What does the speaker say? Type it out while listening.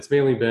it's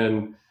mainly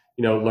been,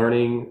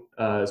 learning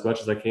as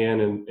much as I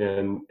can,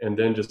 and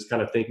then just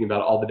kind of thinking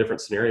about all the different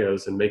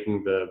scenarios and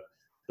making the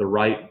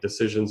right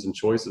decisions and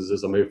choices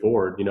as I move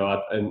forward.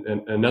 And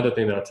another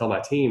thing that I tell my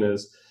team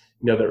is,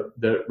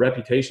 the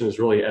reputation is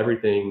really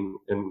everything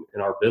in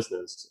our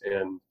business.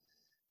 And,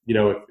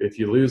 if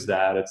you lose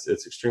that,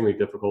 it's extremely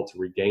difficult to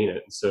regain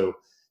it. And so,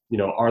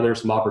 are there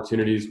some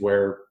opportunities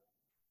where,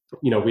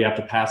 we have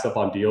to pass up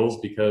on deals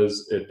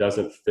because it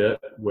doesn't fit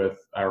with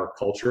our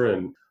culture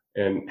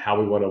and how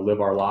we want to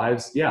live our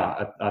lives?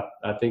 Yeah,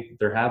 I think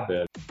there have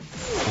been.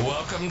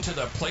 Welcome to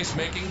the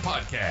Placemaking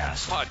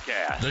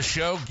Podcast, the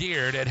show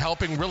geared at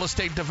helping real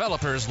estate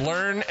developers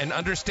learn and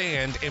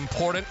understand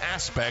important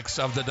aspects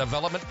of the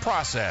development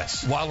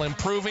process while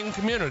improving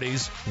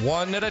communities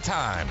one at a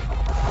time.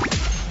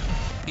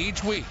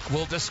 Each week,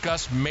 we'll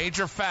discuss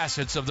major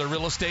facets of the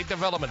real estate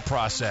development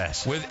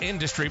process with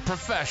industry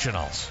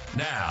professionals.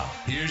 Now,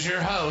 here's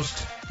your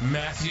host,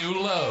 Matthew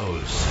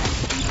Lowe's.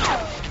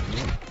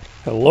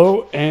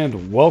 Hello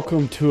and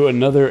welcome to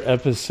another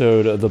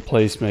episode of the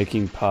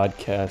Placemaking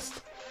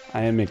Podcast.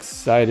 I am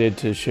excited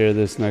to share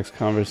this next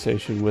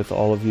conversation with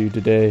all of you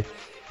today.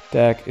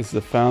 Dak is the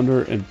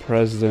founder and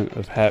president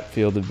of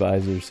Hatfield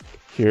Advisors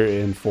here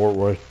in Fort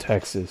Worth,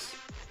 Texas.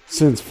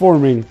 Since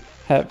forming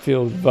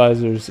Hatfield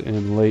Advisors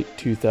in late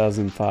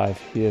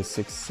 2005, he has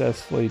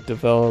successfully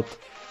developed,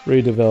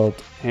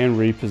 redeveloped, and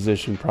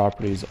repositioned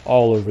properties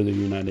all over the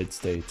United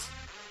States.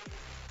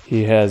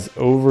 He has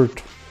over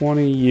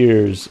 20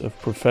 years of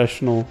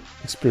professional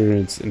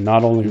experience in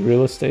not only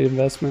real estate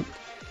investment,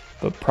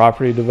 but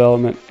property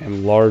development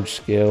and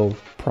large-scale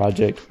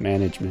project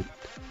management.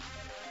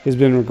 He's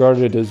been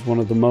regarded as one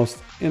of the most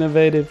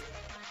innovative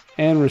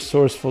and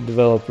resourceful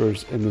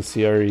developers in the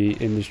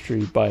CRE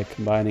industry by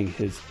combining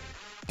his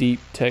deep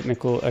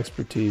technical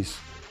expertise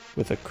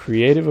with a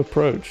creative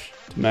approach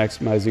to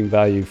maximizing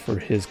value for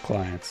his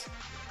clients.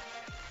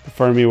 The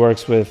firm he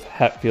works with,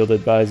 Hatfield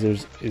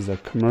Advisors, is a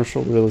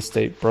commercial real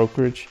estate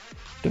brokerage,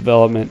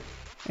 development,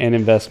 and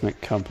investment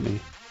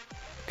company.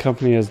 The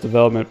company has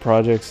development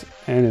projects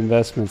and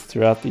investments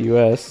throughout the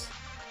U.S.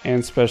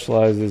 and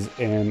specializes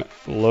in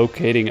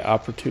locating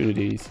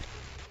opportunities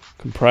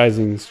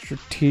comprising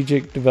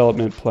strategic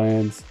development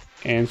plans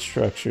and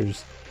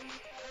structures,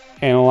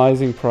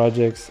 analyzing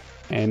projects,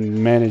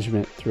 and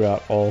management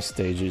throughout all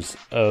stages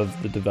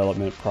of the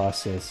development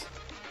process.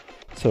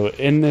 So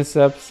in this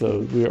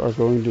episode, we are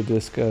going to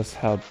discuss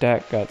how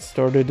Dak got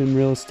started in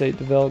real estate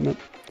development,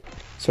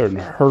 certain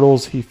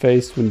hurdles he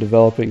faced when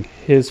developing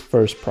his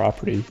first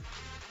property,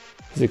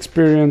 his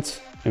experience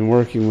in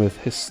working with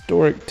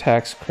historic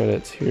tax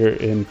credits here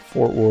in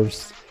Fort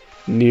Worth's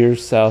near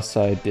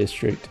Southside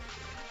District,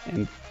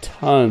 and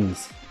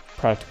tons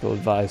practical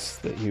advice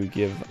that he would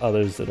give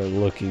others that are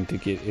looking to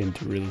get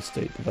into real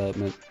estate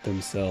development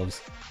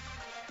themselves.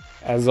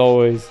 As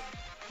always,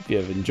 if you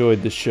have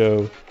enjoyed the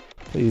show,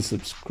 please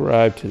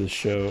subscribe to the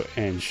show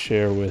and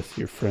share with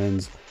your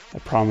friends. I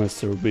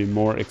promise there will be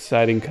more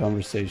exciting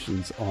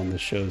conversations on the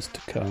shows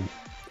to come.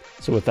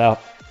 So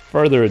without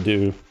further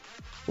ado,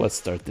 let's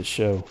start the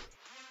show.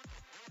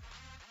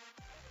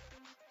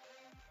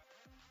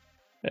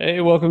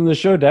 Hey, welcome to the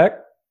show, Dak.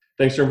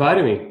 Thanks for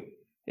inviting me.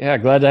 Yeah,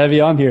 glad to have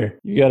you on here.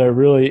 You got a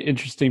really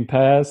interesting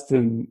past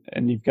and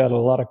you've got a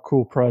lot of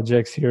cool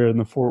projects here in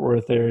the Fort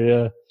Worth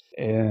area.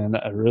 And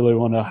I really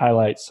want to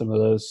highlight some of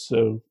those.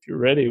 So if you're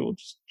ready, we'll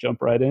just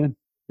jump right in.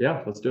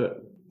 Yeah, let's do it.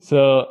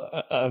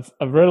 So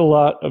I've read a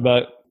lot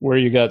about where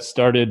you got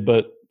started,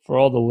 but for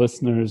all the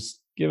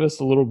listeners, give us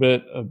a little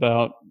bit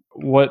about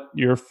what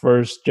your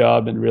first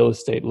job in real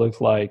estate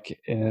looked like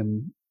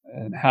and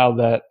how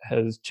that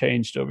has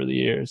changed over the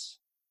years.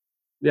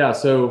 Yeah,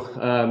 so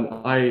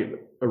I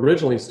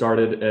originally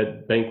started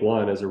at Bank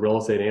One as a real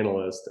estate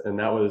analyst, and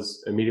that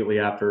was immediately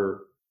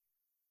after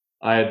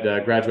I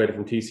had graduated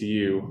from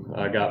TCU.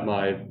 I got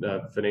my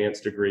finance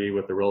degree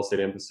with the real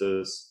estate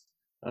emphasis.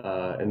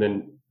 And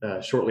then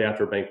shortly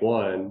after Bank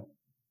One,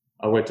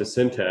 I went to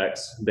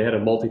Syntex. They had a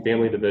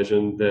multifamily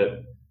division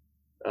that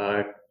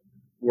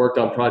worked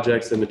on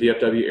projects in the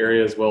DFW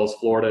area as well as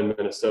Florida and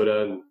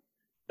Minnesota. And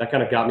that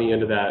kind of got me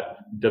into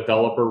that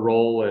developer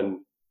role and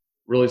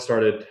really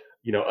started,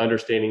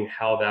 understanding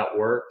how that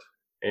worked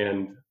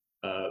and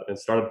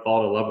started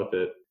falling in love with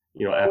it,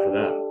 after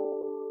that.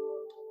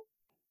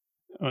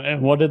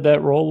 And what did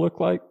that role look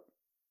like?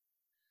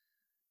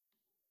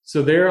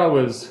 So there I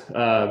was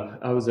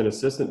an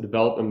assistant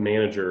development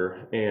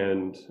manager,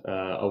 and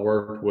I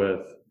worked with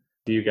a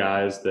few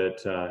guys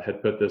that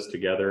had put this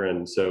together.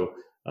 And so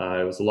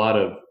it was a lot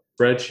of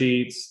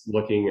spreadsheets,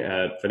 looking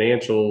at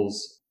financials,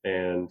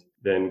 and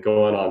then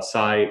going on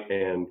site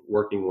and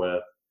working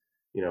with,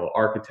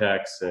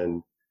 architects.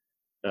 And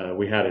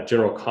we had a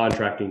general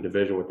contracting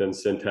division within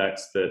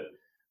Syntex that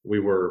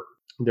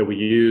we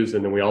used.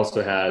 And then we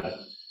also had,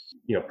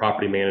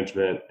 property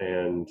management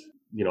and,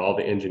 all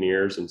the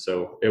engineers. And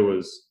so it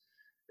was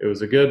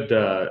a good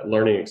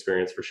learning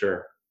experience for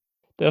sure.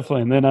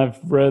 Definitely. And then I've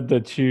read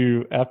that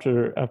you,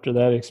 after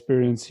that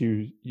experience,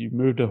 you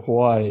moved to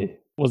Hawaii.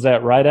 Was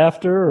that right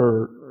after,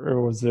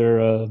 or was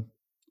there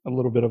a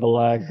little bit of a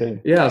lag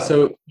then. Yeah,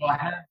 so I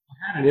had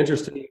an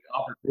interesting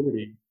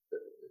opportunity.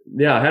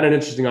 Yeah, I had an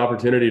interesting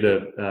opportunity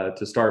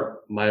to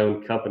start my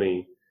own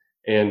company,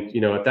 and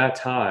at that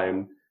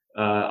time,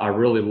 I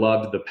really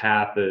loved the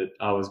path that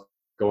I was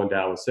going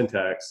down with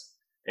Syntax.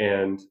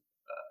 And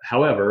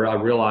however, I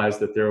realized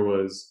that there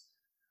was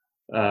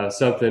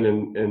something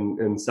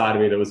inside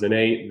of me that was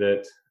innate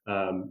that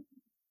um,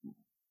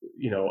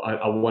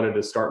 I wanted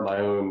to start my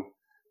own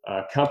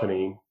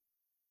company,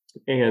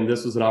 and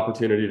this was an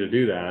opportunity to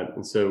do that.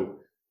 And so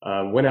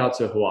went out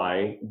to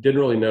Hawaii. Didn't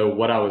really know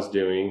what I was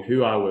doing,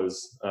 who I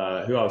was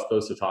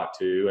supposed to talk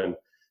to, and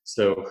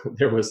so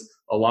there was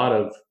a lot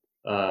of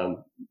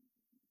um,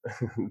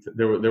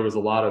 there was a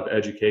lot of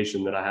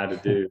education that I had to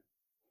do.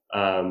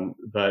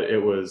 But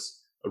it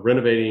was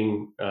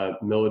renovating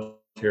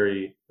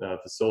military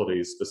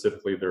facilities,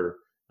 specifically their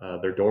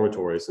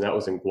dormitories, and that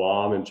was in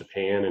Guam and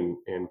Japan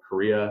and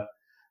Korea.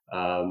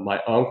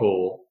 My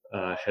uncle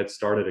had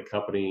started a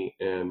company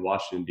in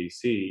Washington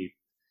D.C.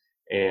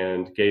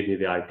 and gave me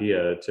the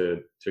idea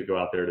to go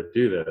out there to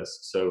do this.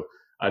 So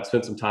I'd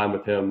spent some time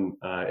with him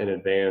in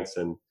advance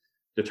and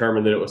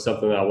determined that it was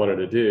something that I wanted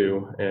to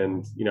do.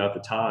 And at the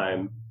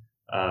time,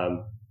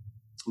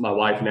 my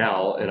wife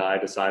now and I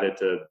decided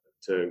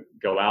to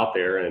go out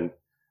there, and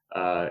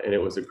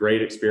it was a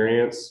great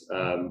experience.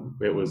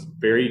 It was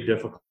very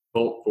difficult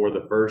for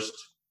the first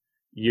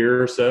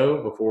year or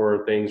so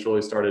before things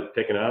really started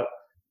picking up.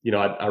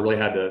 I really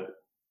had to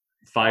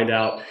find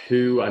out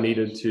who I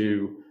needed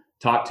to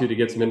talk to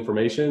get some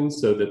information,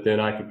 so that then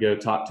I could go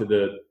talk to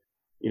the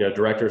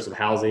directors of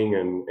housing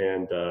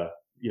and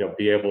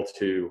be able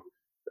to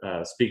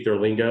speak their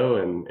lingo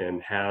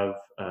and have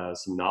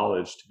some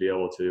knowledge to be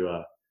able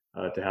to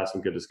have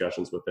some good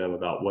discussions with them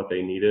about what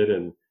they needed.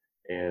 And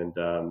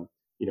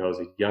as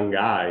a young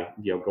guy,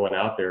 going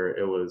out there,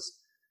 it was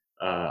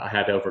I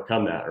had to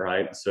overcome that,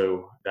 right?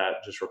 So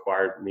that just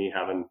required me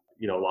having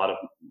a lot of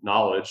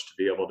knowledge to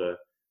be able to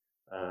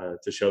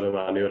show them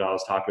I knew what I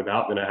was talking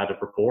about. And then I had to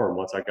perform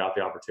once I got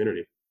the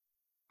opportunity.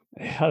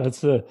 Yeah,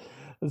 that's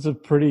a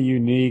pretty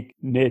unique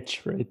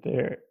niche right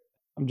there.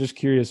 I'm just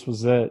curious,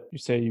 was that, you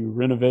say you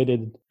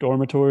renovated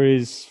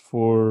dormitories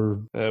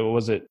for,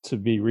 was it to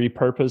be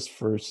repurposed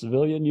for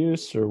civilian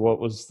use, or what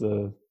was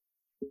the?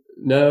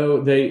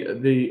 No,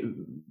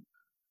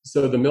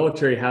 so the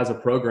military has a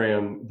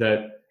program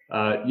that,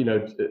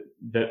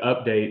 that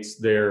updates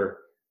their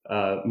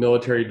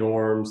military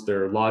dorms,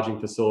 their lodging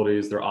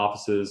facilities, their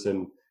offices.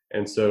 And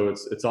so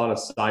it's on a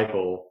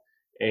cycle.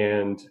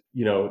 And,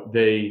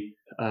 they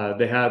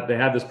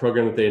had this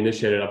program that they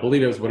initiated. I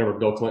believe it was whenever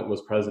Bill Clinton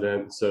was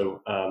president.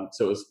 So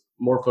it was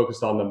more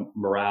focused on the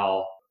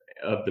morale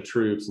of the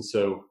troops. And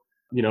so,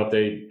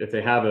 if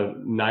they have a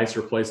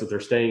nicer place that they're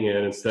staying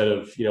in, instead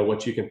of,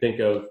 what you can think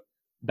of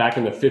back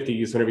in the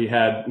 50s, whenever you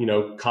had,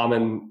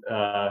 common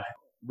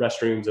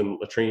restrooms and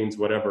latrines,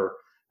 whatever,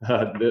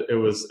 it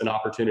was an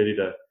opportunity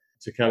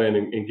to come in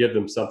and give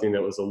them something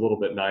that was a little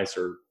bit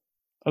nicer.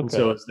 Okay. And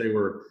so as they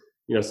were,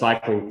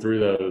 cycling through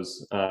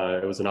those,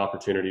 it was an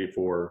opportunity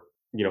for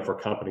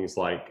companies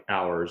like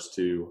ours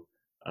to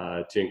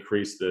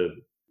increase the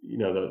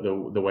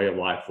way of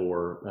life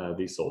for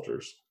these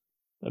soldiers.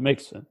 That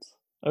makes sense.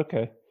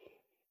 Okay.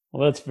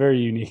 Well, that's very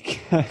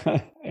unique.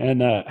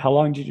 And how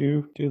long did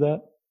you do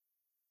that?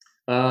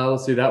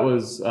 Let's see, that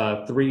was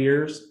 3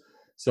 years.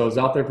 So I was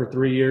out there for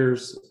 3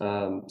 years,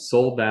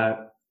 sold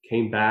that,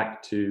 came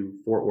back to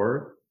Fort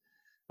Worth,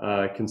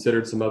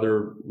 considered some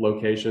other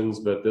locations,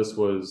 but this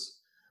was,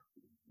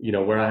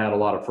 where I had a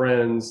lot of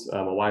friends.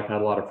 My wife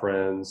had a lot of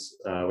friends.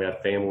 We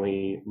had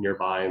family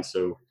nearby. And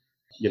so,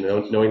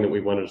 knowing that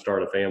we wanted to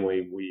start a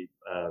family, we,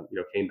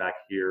 came back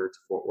here to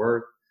Fort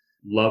Worth.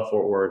 Love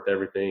Fort Worth,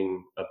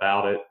 everything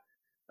about it.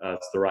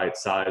 It's the right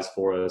size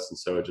for us. And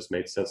so it just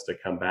made sense to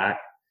come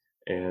back.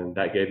 And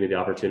that gave me the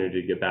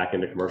opportunity to get back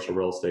into commercial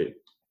real estate.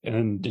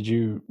 And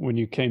when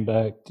you came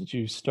back, did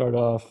you start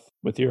off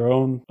with your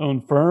own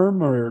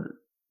firm, or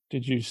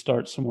did you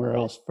start somewhere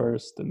else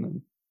first and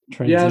then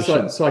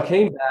transition? Yeah, so I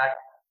came back.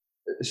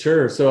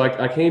 Sure. So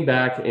I came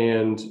back,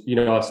 and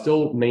I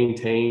still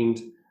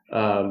maintained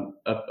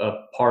a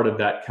part of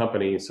that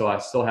company. So I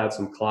still had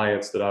some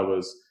clients that I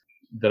was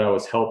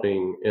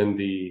helping in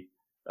the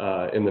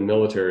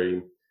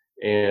military,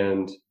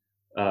 and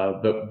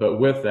but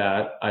with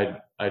that,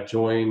 I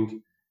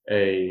joined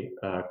a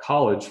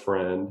college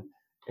friend,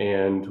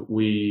 and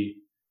we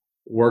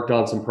worked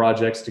on some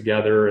projects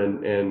together,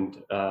 and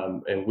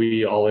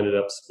we all ended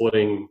up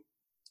splitting.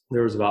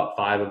 There was about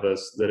 5 of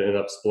us that ended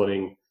up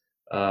splitting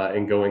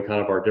and going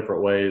kind of our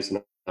different ways.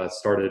 And I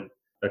started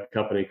a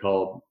company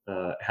called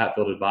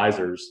Hatfield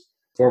Advisors,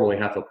 formerly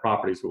Hatfield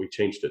Properties, but we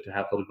changed it to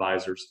Hatfield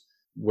Advisors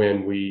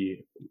when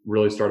we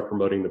really started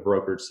promoting the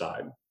brokerage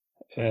side.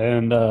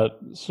 And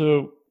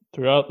so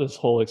throughout this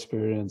whole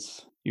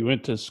experience, you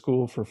went to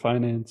school for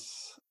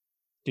finance.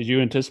 Did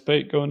you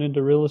anticipate going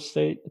into real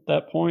estate at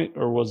that point,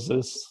 or was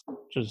this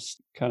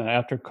just kind of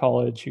after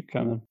college you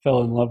kind of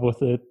fell in love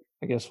with it?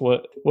 I guess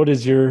what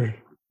is your,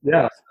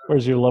 yeah,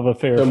 where's your love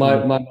affair? So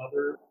my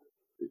mother,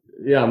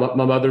 Yeah,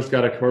 my mother's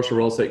got a commercial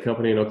real estate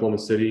company in Oklahoma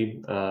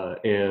City,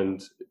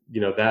 and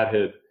that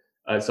had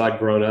so I'd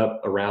grown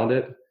up around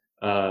it.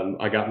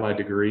 I got my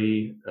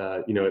degree,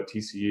 at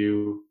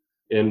TCU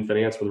in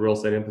finance with a real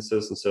estate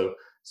emphasis, and so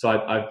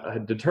I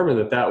had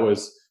determined that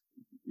was,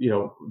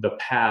 the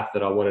path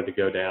that I wanted to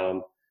go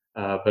down.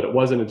 But it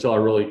wasn't until I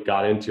really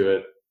got into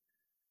it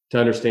to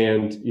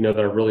understand, that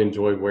I really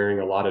enjoyed wearing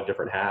a lot of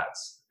different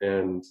hats,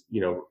 and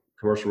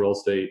commercial real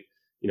estate,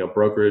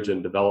 brokerage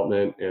and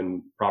development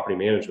and property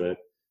management,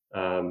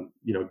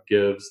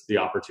 gives the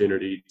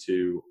opportunity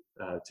to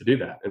do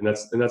that, and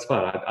that's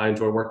fun. I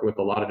enjoy working with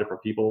a lot of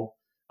different people.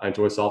 I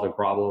enjoy solving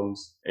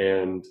problems,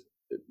 and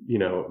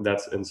so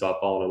I've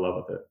fallen in love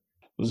with it.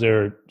 Was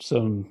there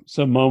some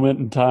moment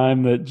in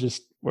time that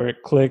just where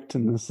it clicked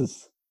and this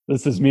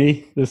is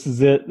me, this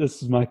is it,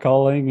 this is my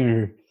calling?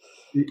 Or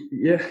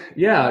Yeah.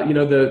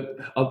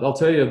 I'll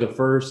tell you the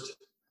first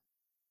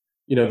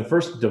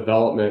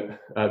development.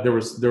 There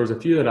was a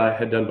few that I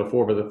had done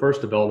before, but the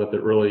first development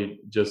that really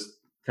just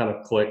kind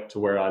of clicked to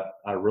where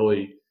I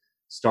really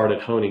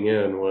started honing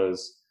in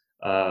was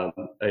a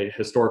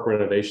historic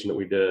renovation that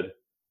we did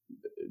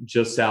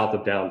just south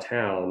of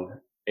downtown,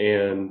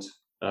 and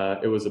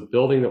it was a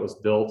building that was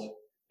built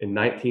in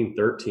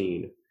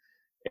 1913,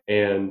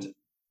 and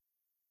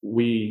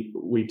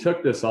we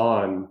took this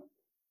on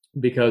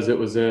because it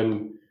was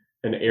in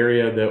an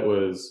area that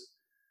was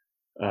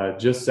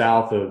just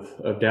south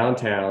of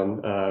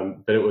downtown,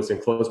 but it was in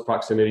close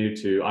proximity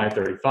to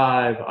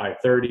I-35,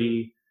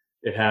 I-30.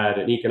 It had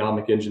an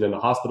economic engine in the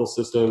hospital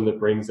system that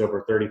brings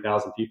over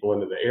 30,000 people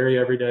into the area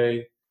every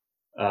day.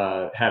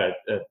 Had a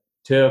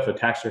TIF, a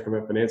tax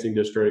increment financing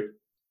district.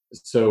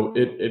 So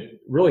it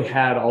really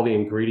had all the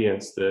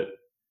ingredients that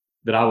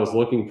I was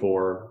looking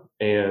for.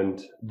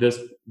 And this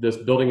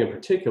building in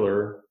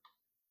particular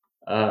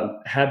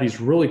had these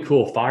really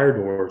cool fire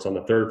doors on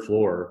the third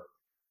floor.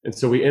 And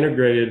so we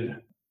integrated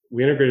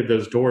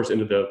those doors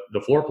into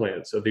the floor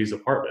plans of these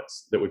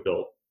apartments that we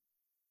built.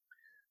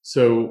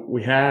 So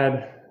we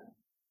had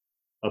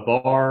a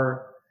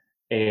bar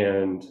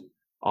and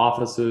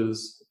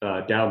offices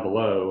down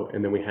below,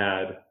 and then we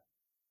had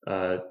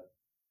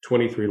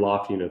 23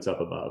 loft units up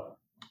above.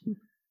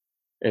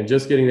 And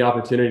just getting the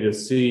opportunity to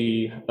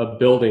see a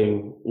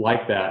building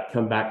like that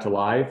come back to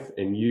life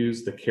and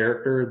use the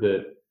character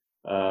that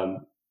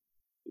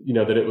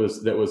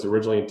that was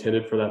originally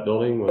intended for that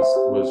building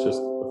was just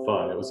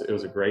fun. It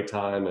was a great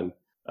time, and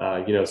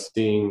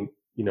seeing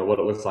what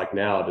it looks like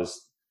now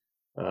just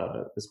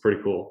is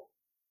pretty cool.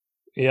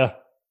 Yeah.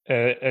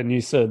 And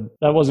you said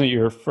that wasn't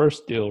your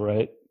first deal,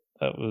 right?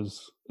 That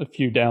was a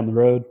few down the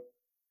road.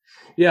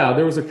 Yeah,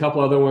 there was a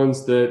couple other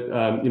ones that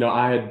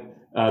I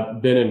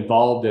had been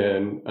involved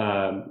in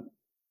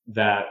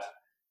that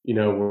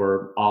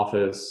were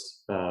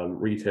office,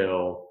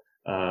 retail,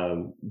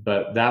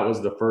 but that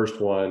was the first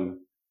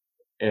one,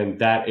 and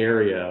that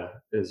area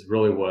is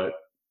really what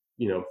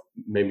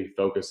made me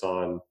focus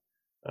on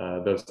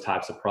those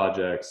types of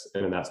projects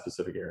and in that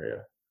specific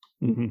area.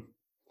 Mm-hmm.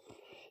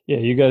 Yeah,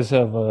 you guys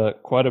have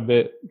quite a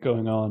bit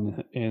going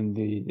on in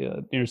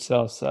the near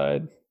South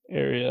Side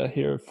area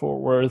here at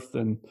Fort Worth,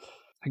 and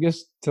I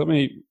guess tell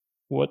me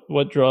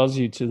what draws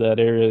you to that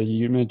area.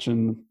 You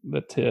mentioned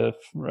the TIF,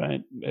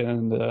 right,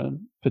 and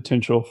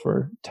potential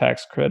for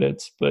tax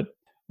credits, but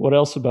what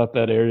else about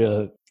that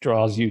area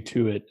draws you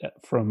to it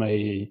from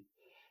a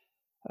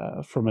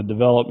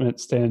development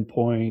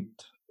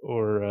standpoint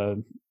or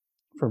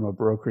from a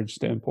brokerage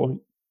standpoint?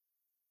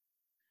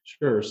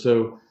 Sure.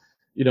 So,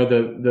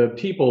 the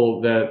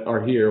people that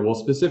are here, well,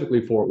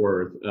 specifically Fort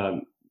Worth,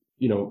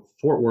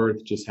 Fort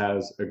Worth just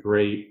has a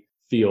great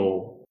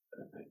feel.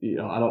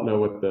 I don't know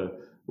what the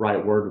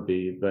right word would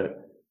be,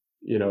 but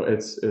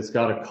it's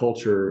got a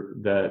culture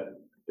that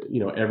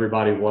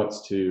everybody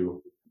wants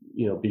to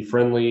be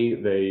friendly.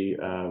 They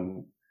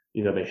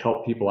they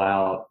help people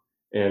out,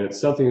 and it's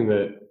something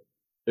that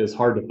is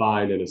hard to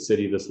find in a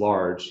city this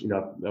large.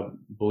 I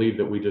believe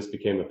that we just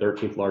became the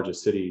 13th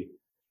largest city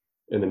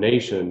in the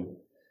nation,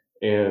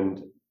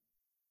 and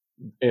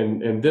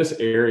this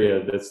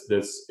area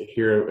that's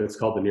here, it's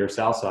called the near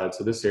South Side.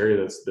 So this area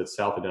that's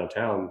south of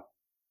downtown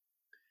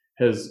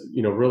has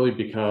really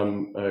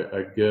become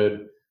a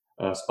good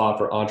spot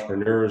for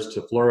entrepreneurs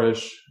to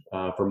flourish,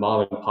 for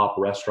mom and pop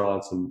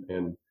restaurants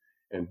and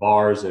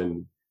bars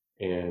and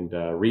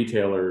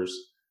retailers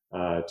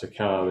to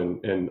come,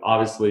 and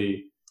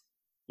obviously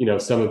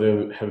some of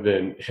them have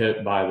been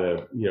hit by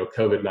the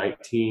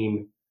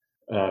COVID-19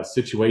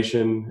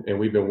 situation, and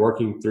we've been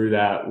working through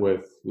that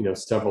with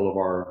several of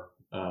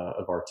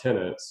our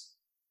tenants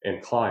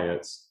and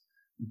clients.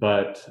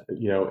 But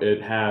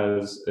it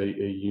has a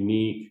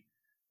unique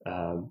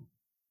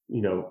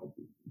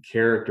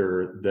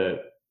character that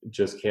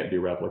just can't be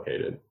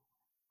replicated.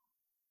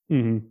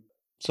 Mm-hmm.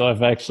 So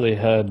I've actually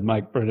had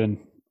Mike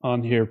Britton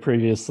on here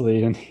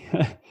previously, and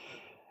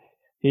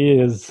he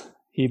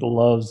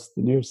loves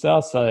the near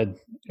South Side,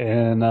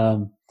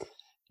 and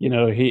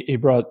he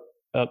brought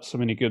up so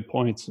many good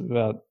points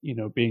about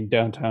being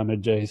downtown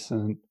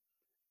adjacent,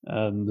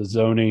 the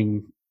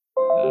zoning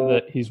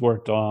that he's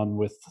worked on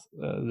with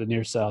the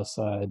Near South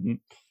Side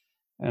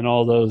and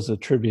all those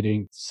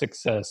attributing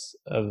success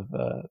of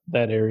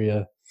that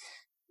area.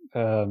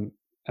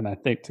 And I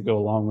think to go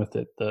along with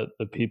it, the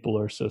people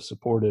are so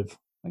supportive,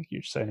 like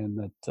you're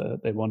saying,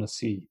 that they want to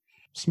see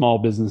small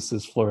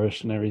businesses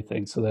flourish and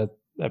everything. So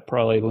that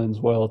probably lends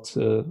well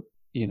to,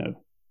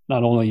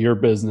 not only your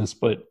business,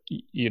 but,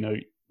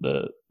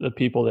 the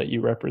people that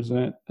you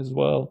represent as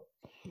well.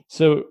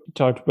 So you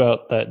talked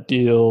about that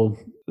deal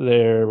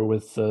there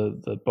with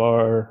the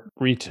bar,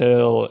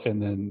 retail,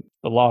 and then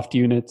the loft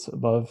units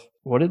above.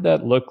 What did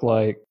that look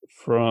like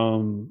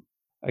from,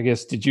 I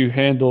guess, did you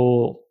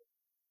handle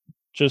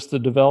just the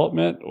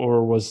development,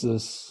 or was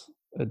this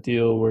a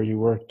deal where you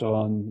worked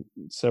on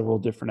several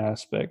different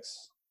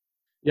aspects?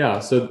 Yeah,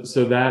 so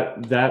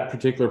that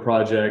particular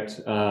project,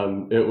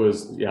 it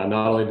was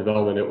not only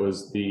development, it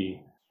was the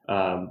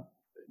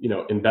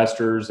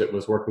investors. It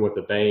was working with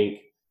the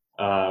bank,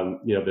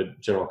 the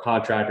general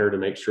contractor to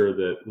make sure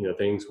that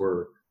things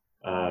were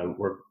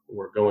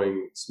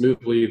going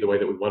smoothly the way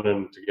that we wanted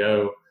them to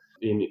go.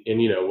 And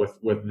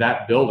with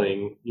that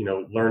building,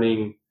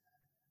 learning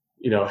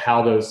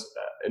how those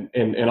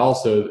and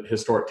also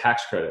historic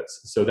tax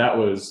credits. So that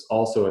was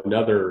also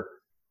another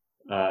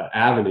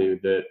avenue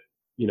that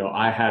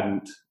I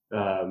hadn't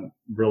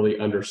really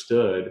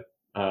understood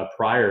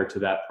prior to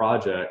that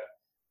project,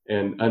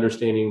 and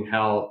understanding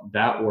how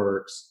that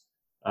works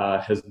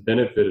has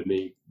benefited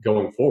me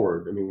going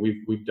forward. I mean,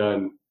 we've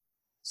done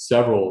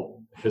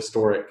several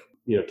historic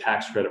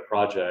tax credit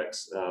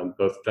projects,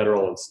 both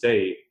federal and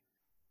state,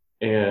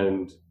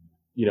 and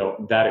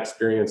that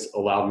experience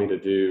allowed me to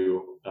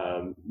do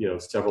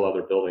several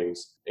other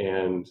buildings.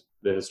 And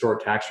the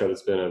historic tax credit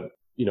has been an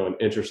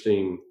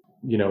interesting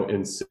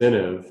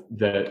incentive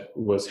that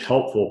was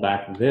helpful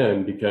back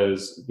then,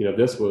 because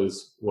this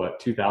was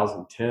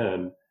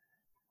 2010,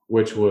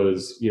 which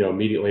was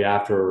immediately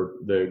after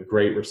the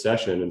Great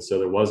Recession, and so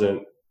there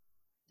wasn't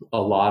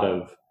a lot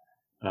of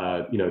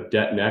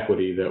debt and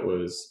equity that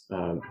was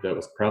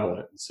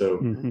prevalent. So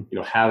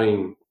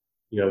having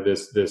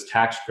this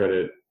tax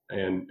credit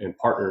and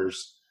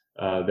partners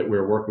that we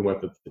were working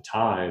with at the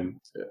time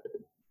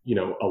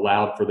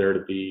allowed for there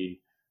to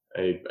be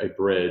a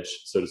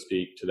bridge, so to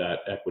speak, to that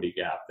equity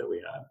gap that we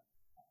had.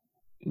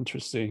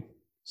 Interesting.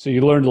 So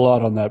you learned a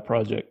lot on that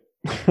project.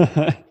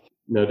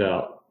 No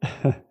doubt.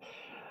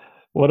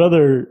 What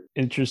other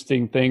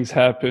interesting things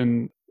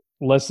happen,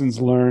 lessons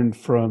learned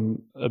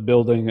from a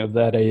building of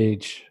that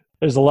age?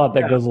 There's a lot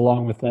that goes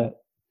along with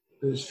that.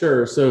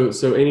 Sure.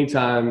 So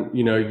anytime,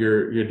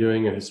 you're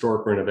doing a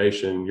historic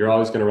renovation, you're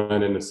always going to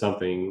run into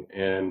something,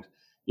 and,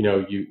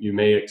 you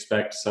may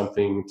expect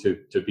something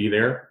to be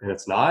there and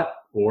it's not,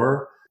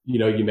 or,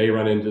 you may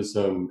run into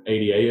some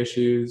ADA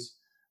issues.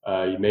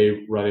 You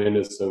may run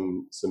into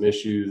some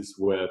issues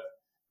with,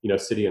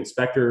 city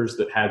inspectors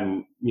that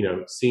hadn't,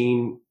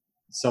 seen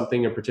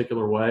something a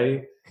particular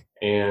way.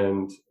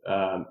 And,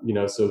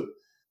 so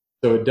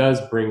it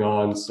does bring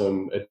on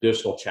some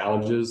additional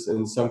challenges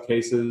in some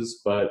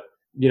cases, but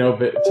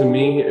to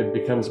me, it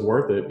becomes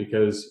worth it,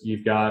 because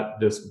you've got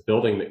this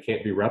building that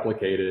can't be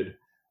replicated.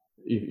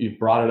 You've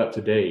brought it up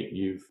to date.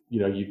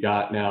 You've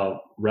got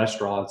now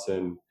restaurants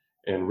and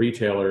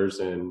retailers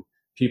and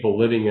people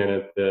living in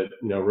it that,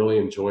 really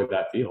enjoy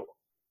that feel.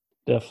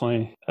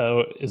 Definitely.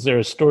 Is there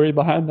a story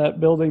behind that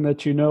building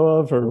that you know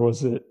of, or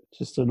was it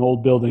just an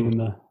old building in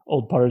the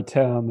old part of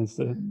town?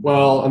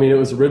 Well, I mean, it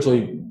was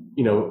originally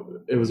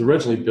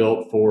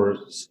built for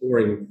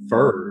storing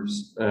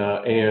furs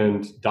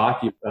and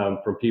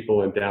from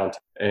people in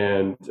downtown.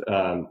 And,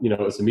 it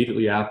was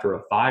immediately after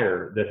a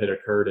fire that had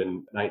occurred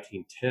in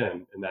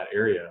 1910 in that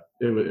area.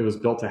 It was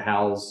built to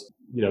house,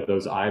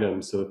 those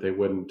items so that they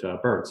wouldn't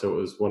burn. So it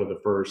was one of the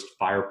first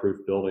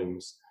fireproof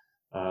buildings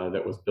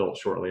that was built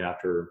shortly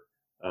after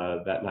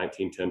that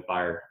 1910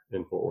 fire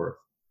in Fort Worth.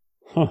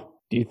 Huh.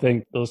 Do you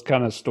think those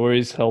kind of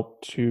stories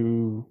help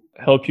you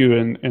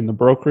in the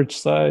brokerage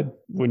side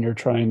when you're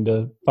trying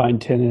to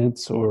find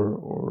tenants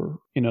or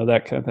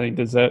that kind of thing?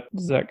 Does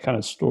that kind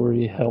of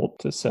story help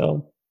to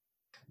sell?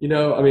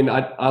 I mean,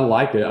 I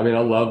like it. I mean, I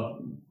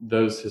love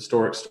those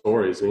historic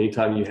stories. I mean,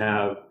 anytime you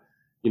have,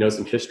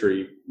 some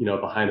history,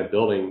 behind a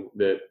building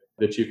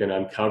that you can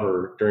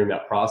uncover during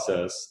that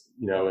process,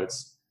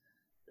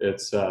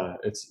 it's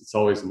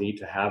always neat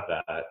to have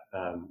that.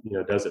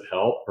 Does it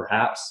help?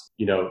 Perhaps.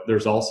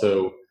 There's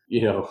also,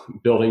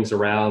 buildings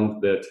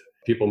around that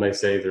people may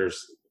say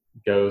there's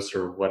ghosts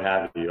or what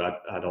have you.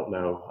 I don't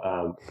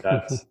know.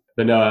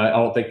 But no, I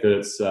don't think that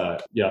it's, I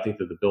think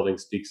that the building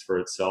speaks for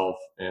itself,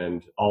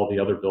 and all the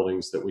other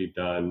buildings that we've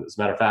done. As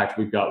a matter of fact,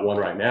 we've got one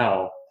right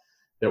now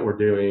that we're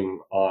doing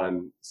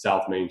on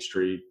South Main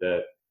Street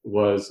that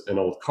was an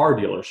old car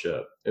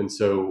dealership. And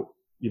so,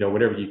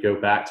 whenever you go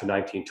back to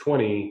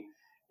 1920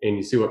 and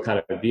you see what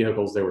kind of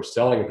vehicles they were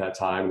selling at that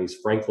time, these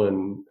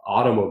Franklin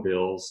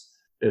automobiles,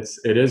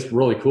 it is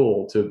really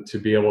cool to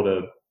be able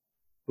to,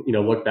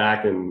 look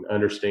back and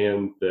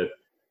understand that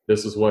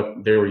this is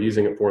what they were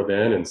using it for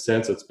then. And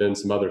since it's been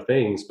some other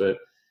things, but,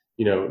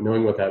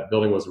 knowing what that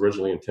building was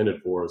originally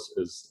intended for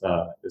is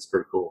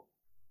pretty cool.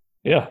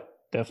 Yeah,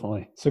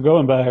 definitely. So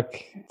going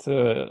back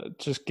to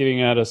just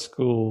getting out of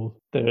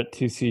school there at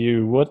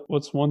TCU,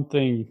 what's one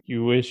thing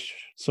you wish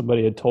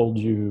somebody had told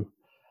you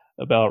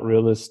about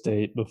real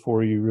estate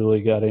before you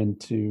really got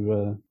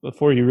into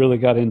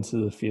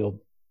the field?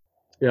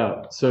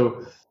 Yeah.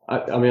 So,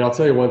 I'll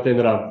tell you one thing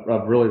that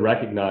I've really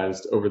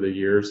recognized over the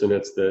years, and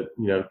it's that,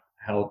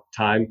 how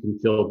time can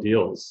kill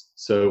deals.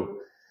 So,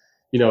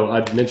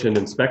 I mentioned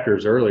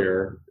inspectors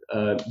earlier.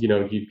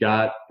 You've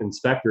got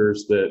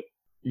inspectors that,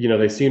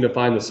 they seem to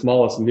find the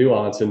smallest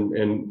nuance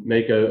and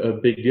make a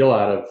big deal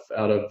out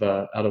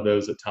of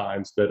those at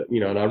times. But,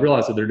 and I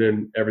realize that they're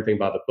doing everything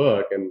by the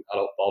book, and I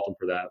don't fault them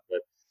for that.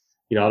 But,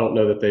 I don't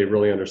know that they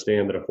really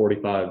understand that a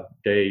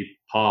 45-day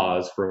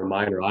pause for a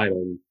minor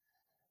item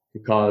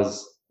could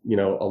cause, a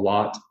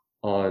lot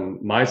on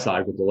my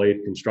side with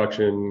delayed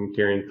construction,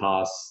 carrying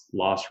costs,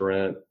 lost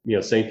rent.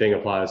 Same thing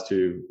applies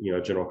to,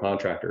 general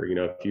contractor.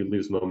 If you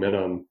lose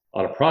momentum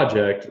on a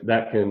project,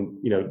 that can,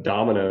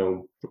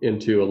 domino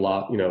into a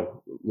lot,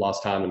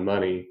 lost time and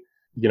money.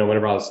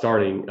 Whenever I was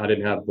starting, I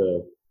didn't have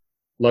the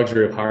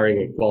luxury of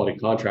hiring a quality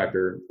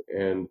contractor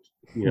and,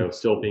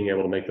 still being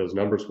able to make those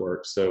numbers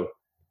work. So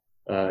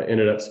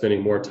ended up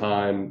spending more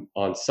time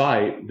on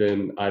site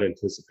than I'd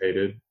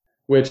anticipated,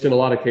 which in a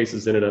lot of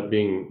cases ended up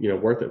being,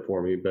 worth it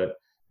for me. But,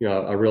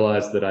 I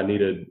realized that I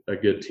needed a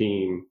good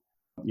team,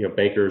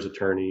 bankers,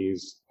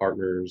 attorneys,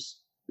 partners,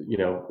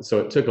 so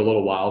it took a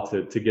little while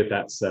to get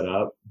that set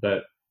up,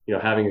 but,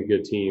 having a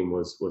good team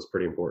was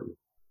pretty important.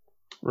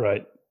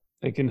 Right.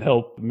 It can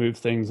help move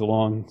things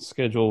along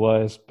schedule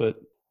wise, but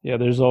yeah,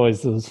 there's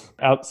always those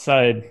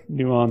outside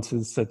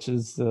nuances such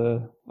as,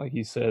 like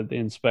you said, the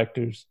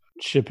inspectors,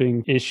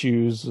 shipping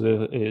issues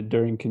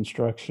during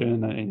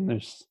construction. I mean,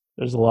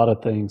 there's a lot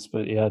of things,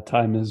 but yeah,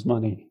 time is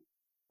money.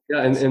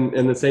 Yeah,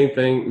 and the same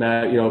thing,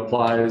 Matt,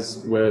 applies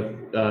with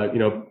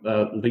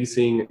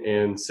leasing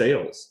and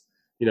sales.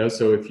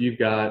 So if you've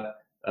got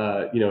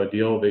a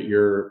deal that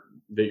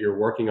you're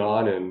working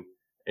on,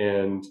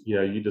 and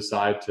you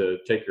decide to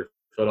take your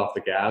foot off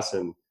the gas,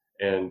 and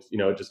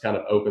it just kind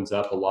of opens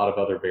up a lot of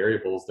other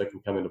variables that can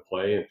come into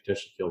play and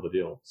potentially kill the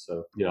deal.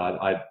 So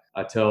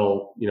I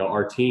tell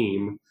our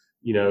team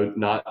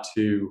not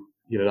to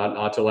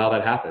allow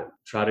that happen.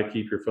 Try to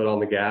keep your foot on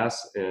the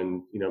gas,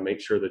 and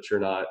make sure that you're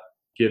not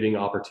giving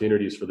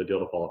opportunities for the deal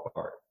to fall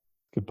apart.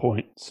 Good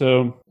point.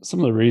 So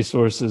some of the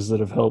resources that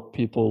have helped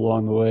people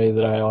along the way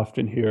that I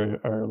often hear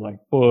are like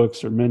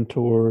books or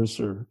mentors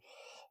or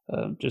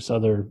just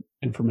other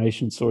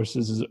information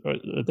sources.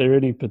 Are there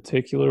any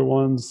particular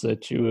ones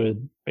that you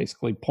would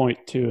basically point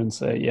to and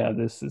say, yeah,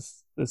 this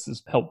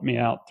has helped me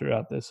out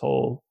throughout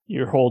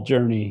your whole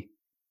journey?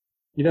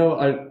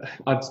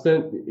 I've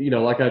spent,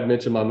 like I'd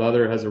mentioned, my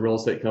mother has a real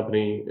estate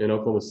company in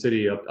Oklahoma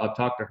City. I've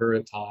talked to her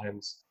at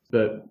times,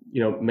 but,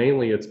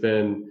 mainly it's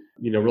been,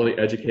 really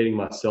educating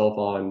myself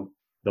on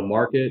the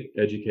market,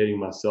 educating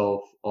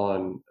myself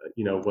on,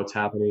 what's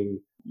happening,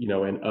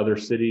 in other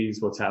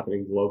cities, what's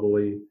happening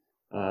globally,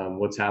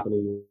 what's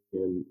happening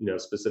in,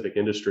 specific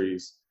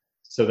industries,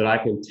 so that I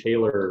can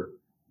tailor,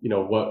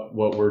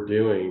 what we're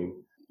doing,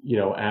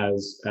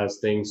 as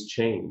things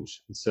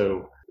change. And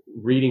so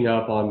reading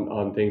up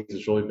on things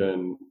has really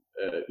been,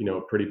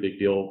 a pretty big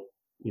deal,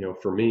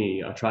 for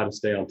me. I try to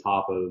stay on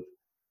top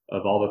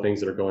of all the things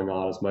that are going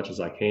on as much as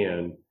I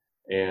can.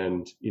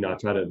 And, I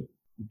try to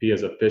be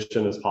as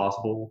efficient as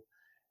possible.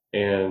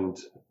 And,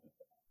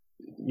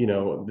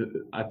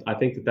 I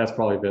think that's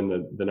probably been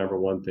the number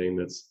one thing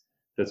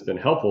that's been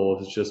helpful.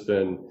 Has just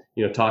been,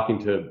 talking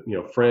to,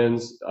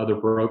 friends, other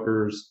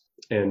brokers,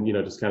 and,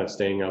 just kind of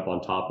staying up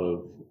on top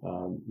of,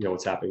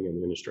 what's happening in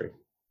the industry.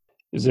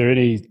 Is there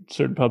any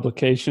certain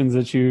publications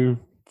that you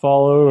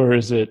follow, or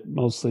is it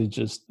mostly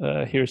just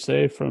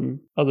hearsay from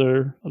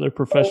other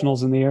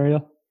professionals in the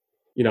area?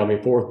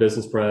 Fort Worth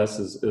Business Press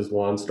is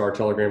one. Star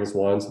Telegram is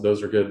one. So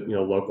those are good,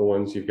 local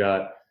ones. You've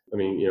got,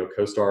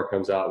 CoStar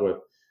comes out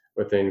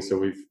with things. So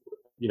we've,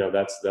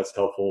 that's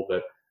helpful.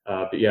 But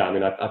yeah,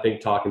 I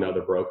think talking to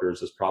other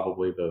brokers is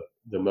probably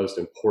the most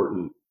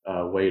important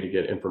way to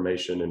get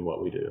information in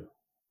what we do.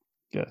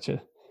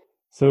 Gotcha.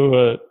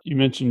 So you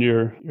mentioned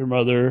your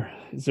mother.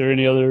 Is there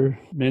any other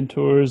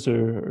mentors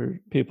or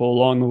people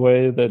along the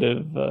way that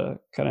have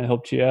kind of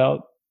helped you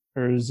out?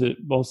 Or is it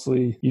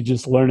mostly you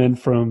just learning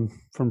from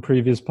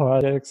previous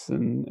projects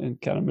and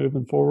kind of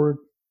moving forward?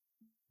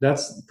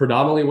 That's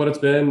predominantly what it's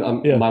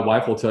been. Yeah. My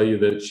wife will tell you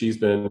that she's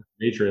been a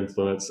major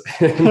influence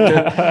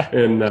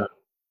in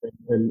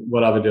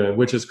what I've been doing,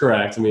 which is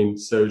correct.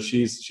 So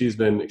she's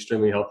been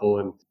extremely helpful,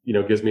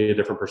 and gives me a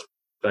different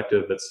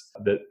perspective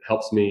that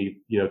helps me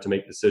to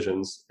make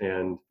decisions.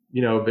 And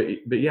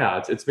but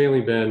yeah, it's mainly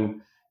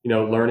been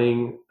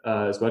learning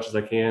as much as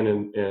I can,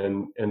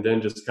 and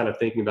then just kind of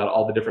thinking about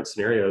all the different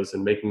scenarios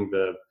and making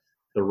the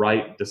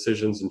right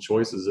decisions and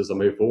choices as I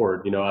move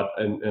forward.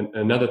 And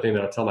another thing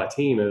that I tell my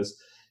team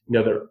is,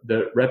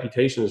 the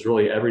reputation is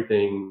really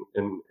everything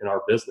in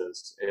our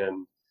business.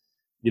 And,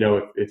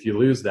 if you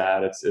lose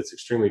that, it's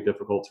extremely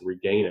difficult to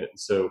regain it. And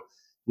so,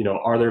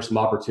 are there some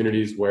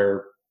opportunities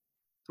where,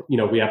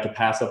 we have to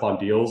pass up on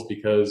deals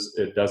because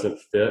it doesn't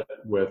fit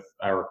with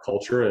our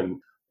culture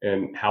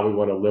and how we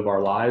want to live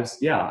our lives?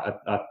 Yeah,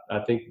 I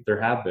think there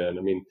have been.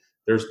 I mean,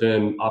 there's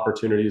been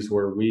opportunities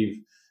where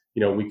we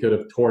could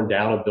have torn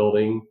down a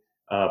building,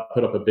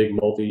 put up a big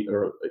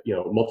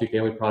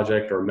multifamily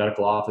project or a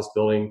medical office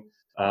building,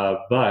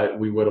 but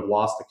we would have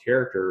lost the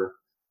character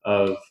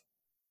of,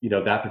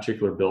 that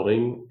particular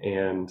building.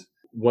 And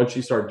once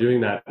you start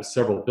doing that with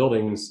several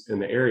buildings in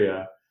the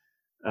area,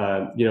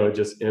 it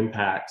just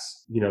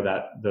impacts,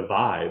 that the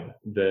vibe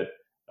that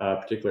a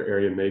particular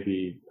area may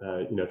be,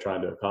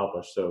 trying to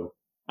accomplish. So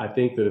I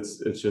think that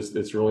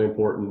it's really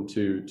important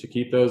to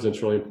keep those. And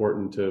it's really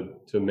important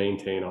to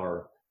maintain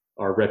our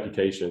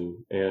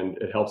reputation, and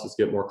it helps us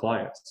get more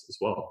clients as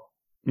well.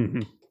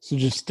 Mm-hmm. So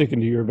just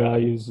sticking to your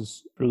values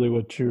is really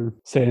what you're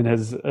saying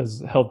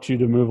has helped you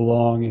to move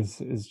along,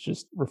 is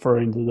just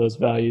referring to those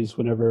values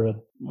whenever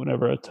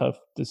a tough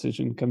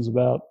decision comes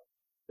about.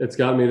 It's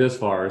gotten me this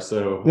far,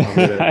 so I'm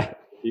gonna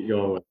keep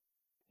going with it.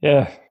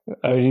 Yeah,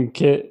 I mean,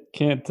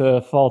 can't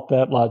fault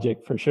that logic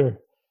for sure.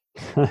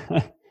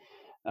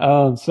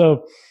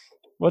 So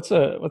what's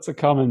a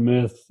common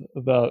myth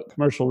about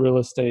commercial real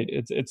estate?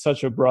 It's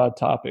such a broad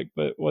topic,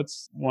 but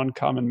what's one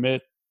common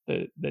myth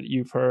that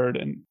you've heard,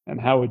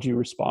 and how would you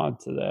respond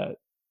to that?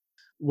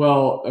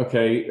 Well,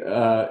 okay.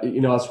 I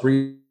was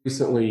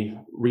recently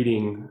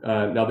reading,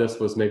 now this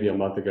was maybe a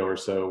month ago or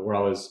so, where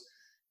I was,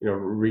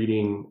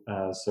 reading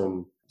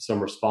some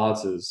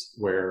responses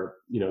where,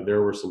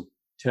 there were some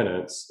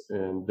tenants,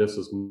 and this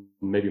was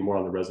maybe more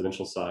on the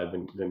residential side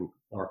than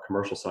our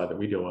commercial side that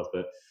we deal with.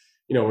 But,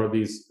 where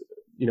these,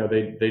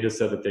 they just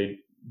said that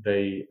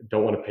they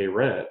don't want to pay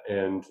rent,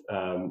 and,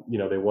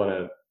 they want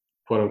to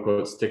quote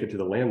unquote stick it to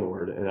the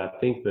landlord. And I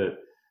think that,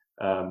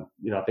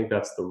 I think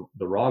that's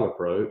the wrong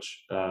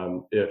approach.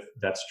 If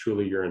that's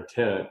truly your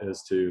intent,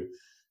 is to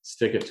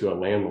stick it to a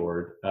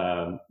landlord,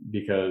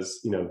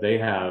 because, they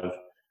have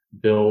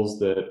bills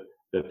that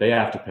they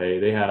have to pay.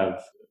 They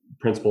have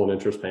principal and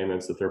interest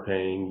payments that they're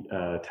paying,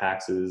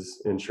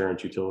 taxes,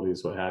 insurance,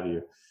 utilities, what have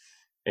you.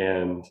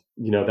 And,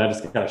 that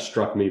just kind of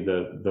struck me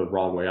the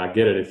wrong way. I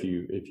get it if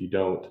you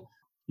don't,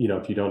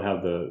 if you don't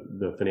have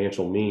the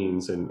financial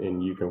means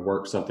and you can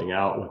work something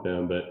out with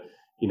them, but,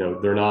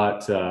 they're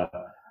not,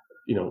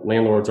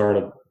 landlords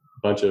aren't a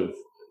bunch of,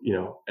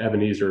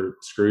 Ebenezer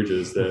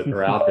Scrooges that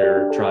are out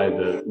there trying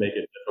to make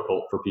it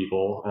difficult for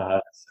people.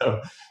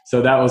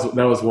 So that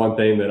was one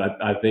thing that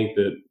I think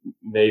that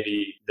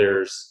maybe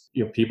there's,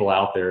 people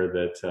out there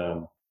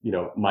that,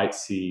 might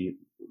see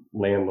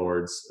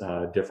landlords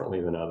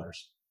differently than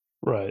others.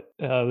 Right.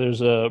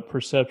 There's a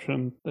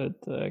perception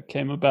that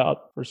came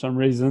about for some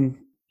reason.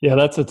 Yeah,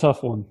 that's a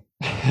tough one.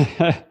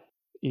 I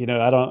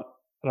don't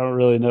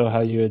really know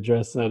how you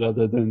address that,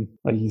 other than,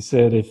 like you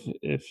said,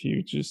 if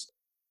you just,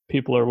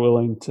 people are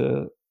willing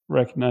to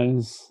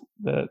recognize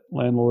that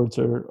landlords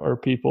are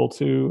people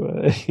too,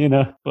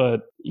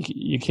 but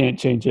you can't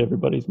change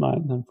everybody's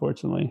mind,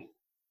 unfortunately.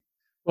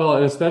 Well,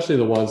 and especially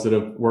the ones that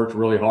have worked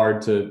really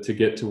hard to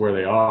get to where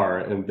they are,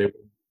 and they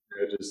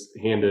just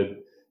handed,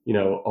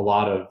 a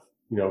lot of,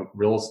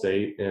 real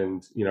estate,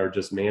 and, are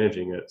just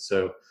managing it.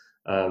 So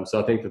I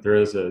think that there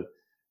is a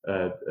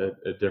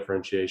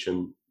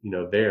differentiation,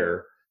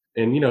 there.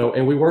 And,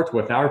 and we worked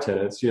with our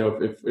tenants,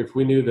 if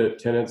we knew that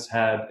tenants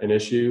had an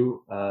issue,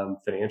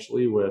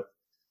 financially with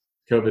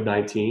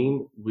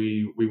COVID-19,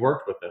 we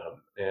worked with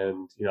them.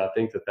 And, I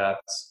think that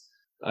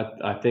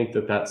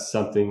that's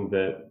something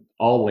that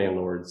all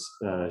landlords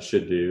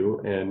should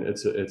do. And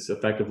it's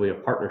effectively a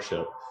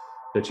partnership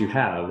that you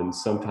have. And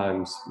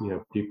sometimes,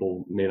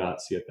 people may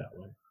not see it that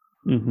way.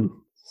 Mm-hmm.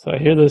 So I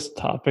hear this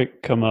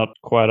topic come up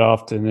quite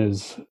often,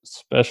 is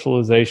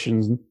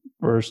specialization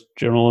versus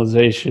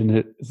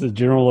generalization. Is the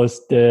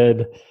generalist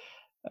dead?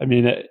 I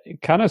mean,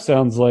 it kind of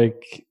sounds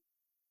like,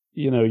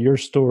 your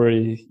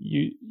story,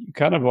 you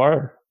kind of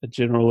are a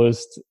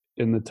generalist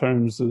in the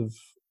terms of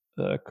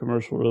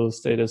commercial real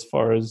estate, as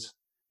far as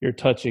you're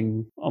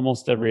touching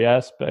almost every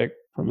aspect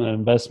from an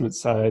investment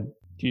side.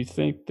 Do you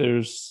think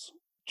there's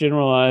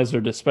generalize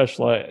or to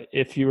specialize?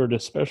 If you were to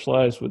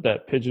specialize, would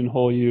that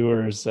pigeonhole you,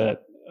 or is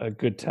that a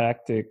good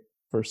tactic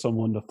for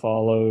someone to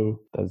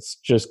follow that's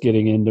just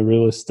getting into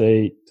real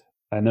estate?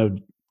 I know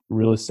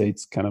real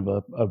estate's kind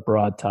of a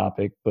broad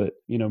topic, but,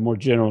 more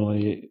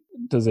generally,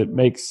 does it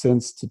make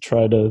sense to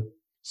try to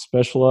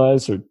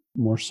specialize, or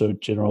more so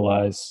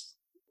generalize?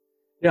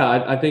 Yeah,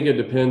 I think it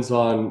depends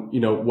on,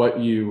 what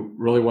you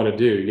really want to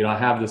do. I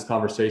have this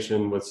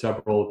conversation with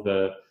several of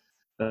the,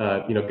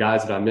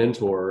 guys that I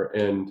mentor,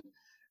 and,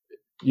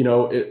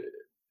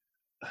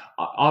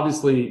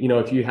 obviously,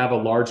 if you have a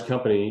large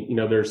company,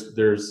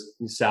 there's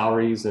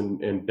salaries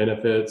and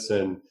benefits,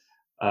 and,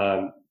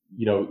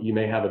 you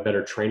may have a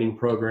better training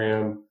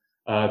program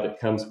that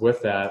comes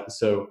with that.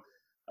 So,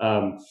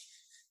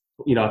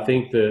 I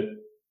think that,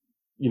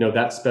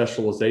 that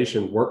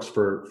specialization works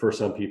for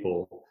some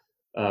people.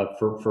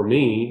 For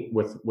me,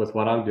 with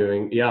what I'm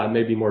doing, yeah, it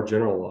may be more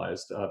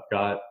generalized. I've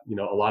got,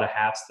 a lot of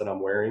hats that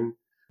I'm wearing,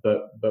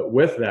 but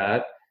with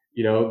that,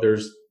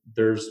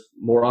 there's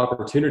more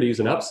opportunities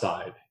and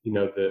upside,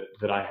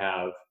 that I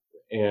have.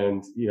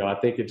 And, I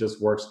think it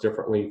just works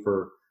differently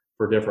for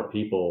different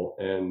people,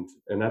 and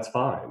that's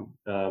fine.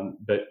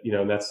 But,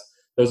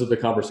 those are the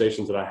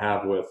conversations that I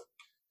have with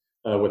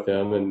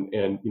them,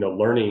 and,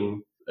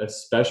 learning a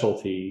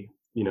specialty,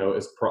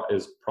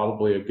 is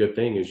probably a good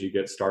thing as you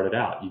get started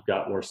out. You've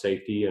got more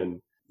safety,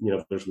 and,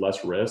 there's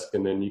less risk,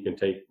 and then you can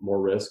take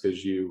more risk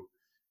as you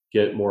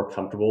get more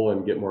comfortable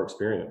and get more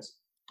experience.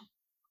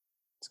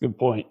 That's a good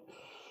point.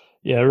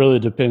 Yeah, it really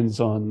depends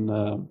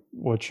on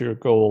what your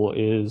goal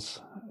is.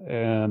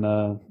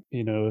 And,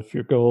 if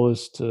your goal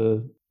is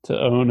to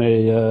own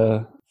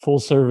a full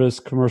service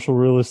commercial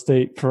real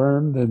estate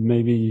firm, then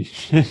maybe you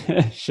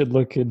should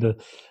look into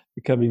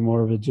becoming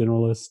more of a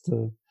generalist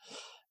so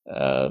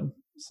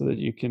that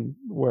you can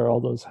wear all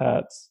those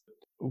hats.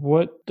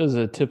 What does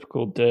a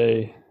typical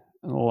day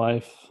in the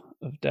life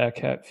of Dak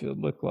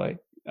Hatfield look like?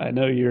 I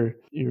know you're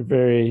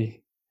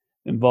very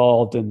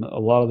involved in a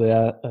lot of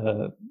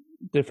the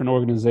different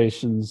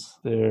organizations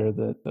there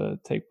that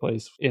take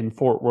place in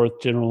Fort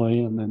Worth generally,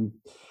 and then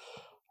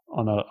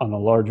on a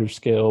larger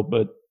scale.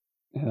 But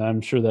and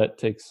I'm sure that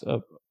takes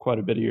up quite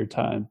a bit of your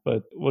time.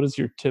 But what does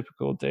your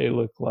typical day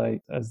look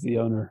like as the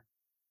owner?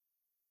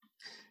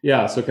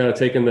 Yeah, so kind of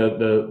taking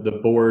the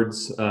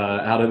boards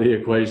out of the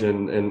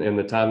equation, and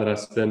the time that I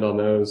spend on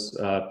those,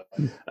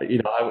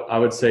 I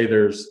would say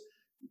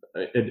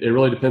it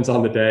really depends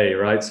on the day,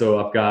 right?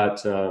 So I've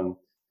got,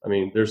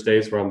 there's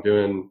days where I'm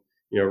doing,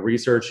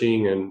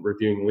 researching and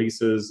reviewing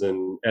leases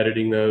and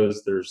editing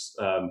those. There's,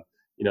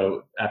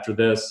 after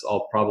this,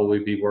 I'll probably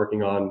be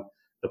working on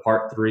the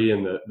Part 3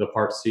 and the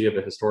Part C of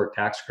a historic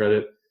tax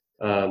credit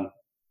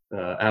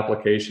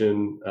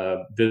application,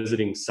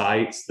 visiting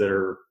sites that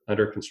are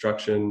under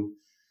construction,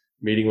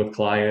 meeting with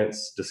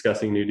clients,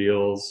 discussing new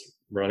deals,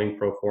 running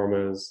pro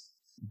formas.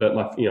 But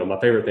my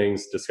favorite thing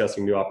is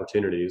discussing new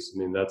opportunities.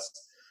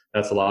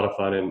 That's a lot of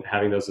fun, and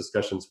having those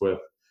discussions with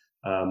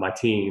my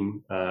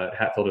team,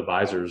 Hatfield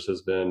Advisors,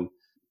 has been,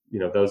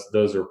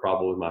 those are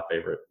probably my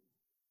favorite.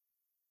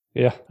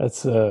 Yeah,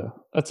 that's a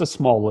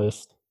small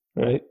list,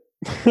 right?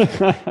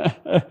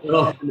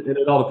 Well,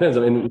 it all depends.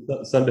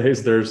 Some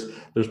days there's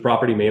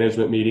property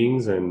management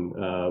meetings and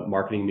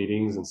marketing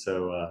meetings, and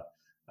so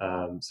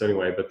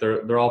anyway. But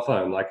they're all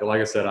fun. Like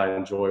I said, I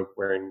enjoy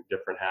wearing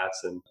different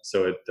hats, and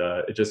so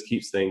it just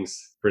keeps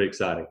things pretty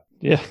exciting.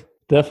 Yeah,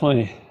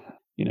 definitely.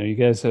 You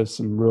guys have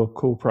some real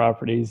cool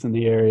properties in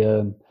the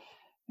area,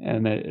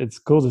 and it's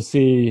cool to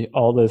see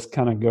all this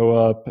kind of go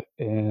up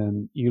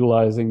and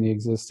utilizing the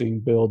existing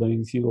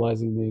buildings,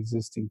 utilizing the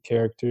existing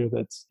character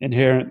that's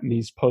inherent in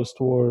these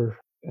post-war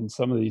and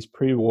some of these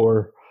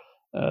pre-war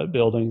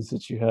buildings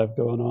that you have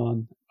going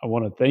on. I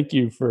want to thank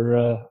you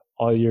for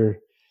all your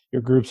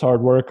group's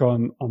hard work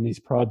on these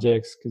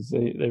projects, because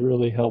they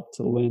really help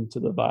to lend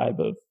to the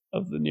vibe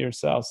of the near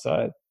South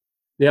Side.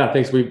 Yeah,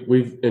 thanks.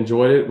 We've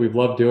enjoyed it. We've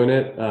loved doing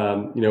it.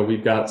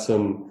 We've got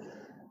some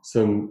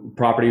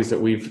properties that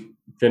we've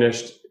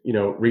finished.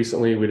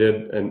 Recently we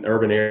did an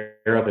urban area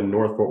up in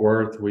North Fort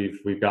Worth.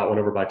 We've got one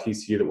over by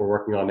TCU that we're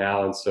working on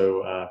now, and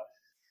so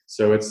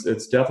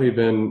it's definitely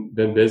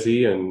been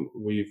busy, and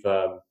we've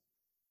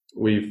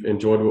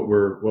enjoyed what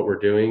we're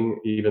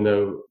doing. Even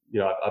though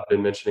I've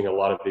been mentioning a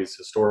lot of these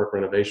historic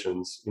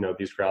renovations,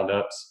 these ground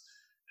ups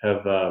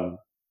have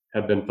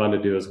been fun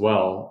to do as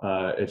well.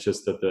 It's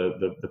just that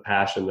the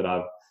passion that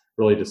I've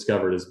really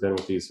discovered has been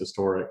with these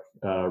historic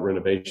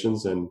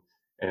renovations, and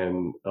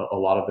a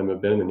lot of them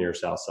have been in the near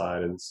South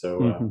Side, and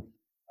so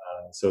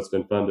so it's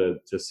been fun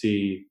to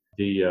see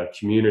the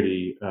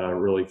community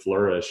really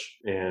flourish,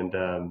 and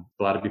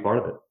glad to be part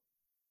of it.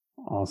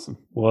 Awesome.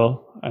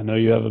 Well, I know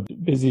you have a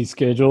busy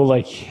schedule,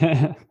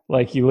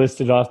 like you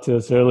listed off to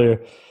us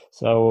earlier,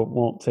 so I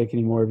won't take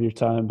any more of your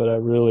time. But I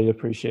really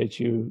appreciate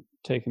you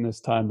taking this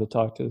time to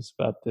talk to us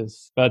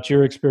about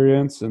your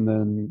experience, and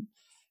then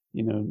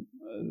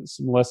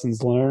some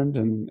lessons learned,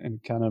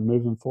 and kind of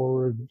moving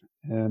forward.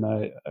 And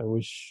I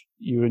wish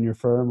you and your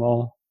firm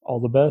all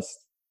the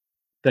best.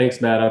 Thanks,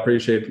 Matt. I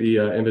appreciate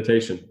the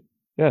invitation.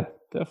 Yeah,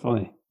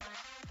 definitely.